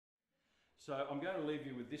So I'm going to leave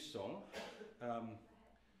you with this song. Yeah,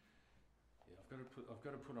 I've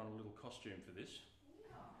got to put on a little costume for this.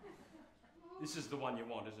 This is the one you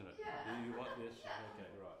want, isn't it? Yeah. You want this? Yeah. Okay,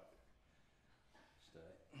 right. Stay.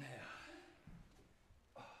 Now,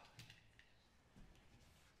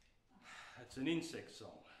 it's an insect song.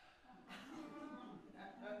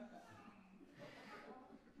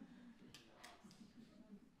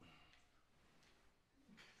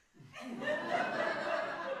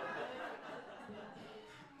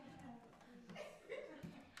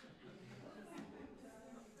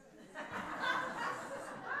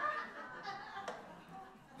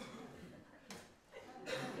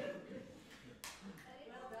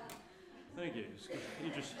 Thank you.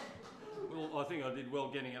 Well, I think I did well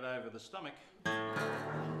getting it over the stomach.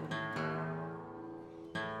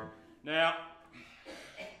 Now,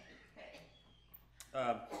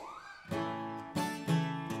 are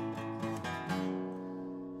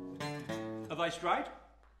they straight?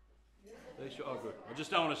 Yeah. Oh, good. I just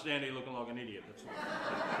don't want to stand here looking like an idiot. That's all.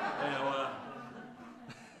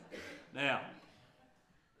 Now,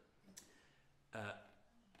 I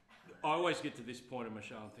always get to this point in my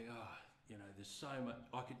show and think, oh, you know, there's so much.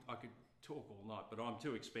 I could talk all night, but I'm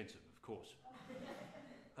too expensive, of course.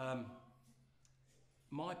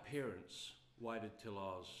 My parents waited till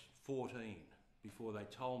I was 14 before they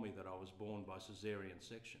told me that I was born by caesarean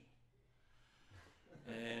section.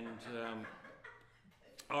 And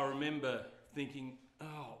I remember thinking,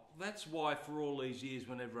 oh, that's why for all these years,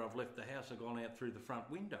 whenever I've left the house, I've gone out through the front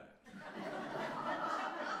window.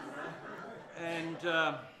 And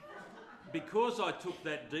because I took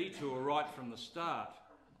that detour right from the start,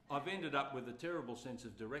 I've ended up with a terrible sense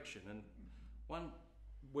of direction. And one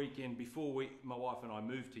weekend before my wife and I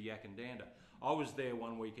moved to Yackandandah, I was there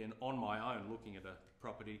one weekend on my own looking at a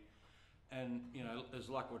property, and you know, as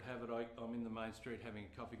luck would have it, I'm in the main street having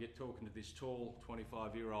a coffee, get talking to this tall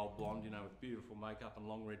 25-year-old blonde, you know, with beautiful makeup and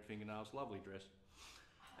long red fingernails, lovely dress.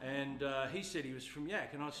 And he said he was from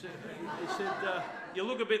Yak, and he said, you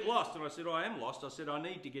look a bit lost. And I said, I am lost. I said, I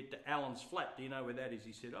need to get to Allen's Flat. Do you know where that is?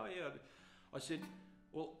 He said, oh yeah. I said,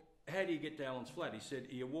 well, how do you get to Allen's Flat? He said,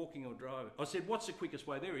 are you walking or driving? I said, what's the quickest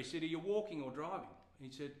way there? He said, are you walking or driving? I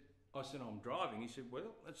said, I'm driving. He said,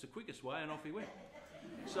 well, that's the quickest way, and off he went.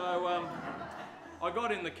 So I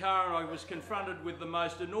got in the car and I was confronted with the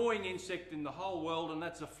most annoying insect in the whole world, and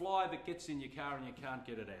that's a fly that gets in your car and you can't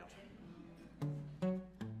get it out.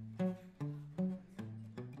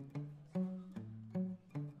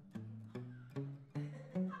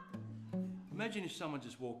 Imagine if someone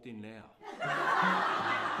just walked in now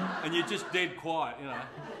and you're just dead quiet, you know.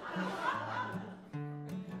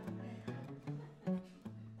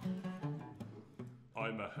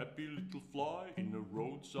 I'm a happy little fly in a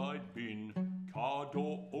roadside bin. Car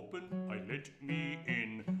door open, I let me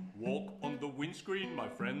in. Walk on the windscreen, my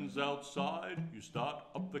friend's outside. You start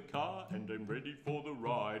up the car and I'm ready for the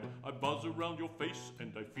ride. I buzz around your face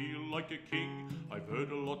and I feel like a king. I've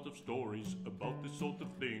heard a lot of stories about this sort of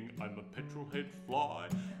thing. I'm a petrol head fly,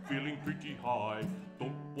 feeling pretty high.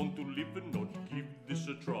 Don't want to live and not give this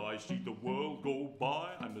a try. See the world go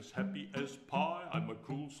by, I'm as happy as pie. I'm a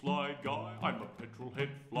cool sly guy, I'm a petrol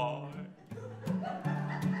head fly.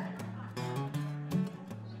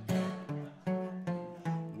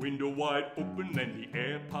 Window wide open and the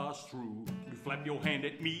air pass through. You flap your hand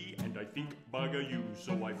at me and I think bugger you.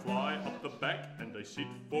 So I fly up the back and I sit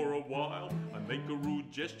for a while. I make a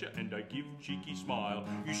rude gesture and I give cheeky smile.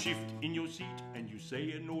 You shift in your seat and you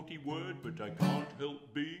say a naughty word, but I can't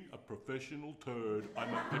help being a professional turd.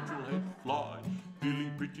 I'm a petrol head fly,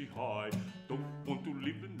 feeling pretty high. Don't want to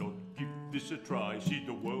live and not give this a try. See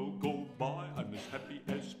the world go by, I'm as happy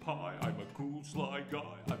as pie. I'm a cool sly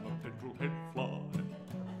guy, I'm a petrol head fly.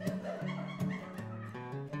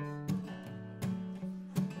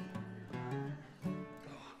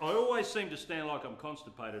 I always seem to stand like I'm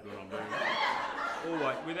constipated when I'm doing it.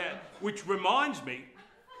 Always, which reminds me,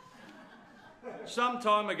 some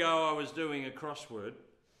time ago I was doing a crossword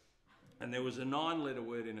and there was a 9-letter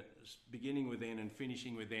word in it, beginning with N and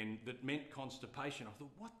finishing with N, that meant constipation. I thought,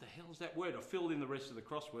 what the hell is that word? I filled in the rest of the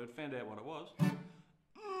crossword, found out what it was.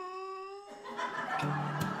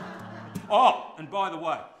 Oh, and by the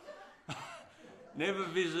way, never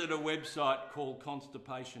visit a website called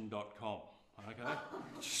constipation.com. Okay?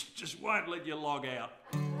 Just won't let you log out.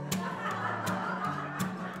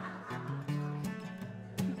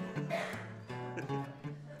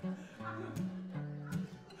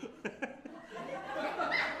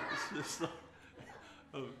 It's just like,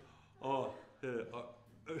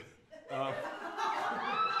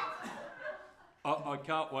 I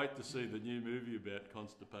can't wait to see the new movie about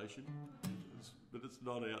constipation. but it's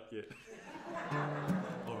not out yet.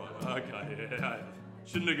 All right, okay, yeah.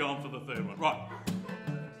 Shouldn't have gone for the third one. Right.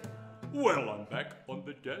 Well, I'm back on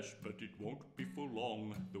the dash, but it won't be for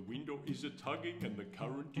long. The window is a-tugging and the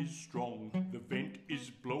current is strong. The vent is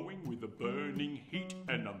blowing with a burning heat,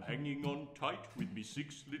 and I'm hanging on tight with me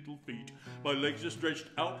 6 little feet. My legs are stretched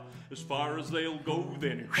out as far as they'll go,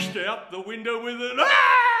 then out the window with an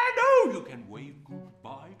no! You can wave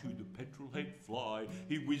goodbye to the petrol head fly.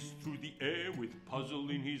 He whizzed through the air with puzzle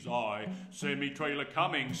in his eye. Semi-trailer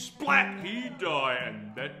coming, splat, he die,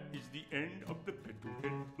 and that is the end of the petrol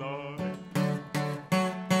head fly.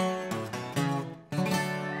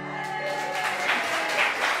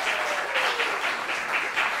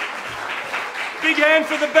 Big hand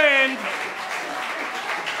for the band.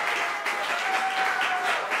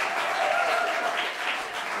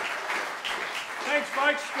 Thanks,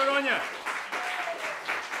 folks. Good on you.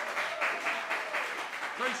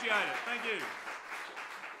 Appreciate it. Thank you.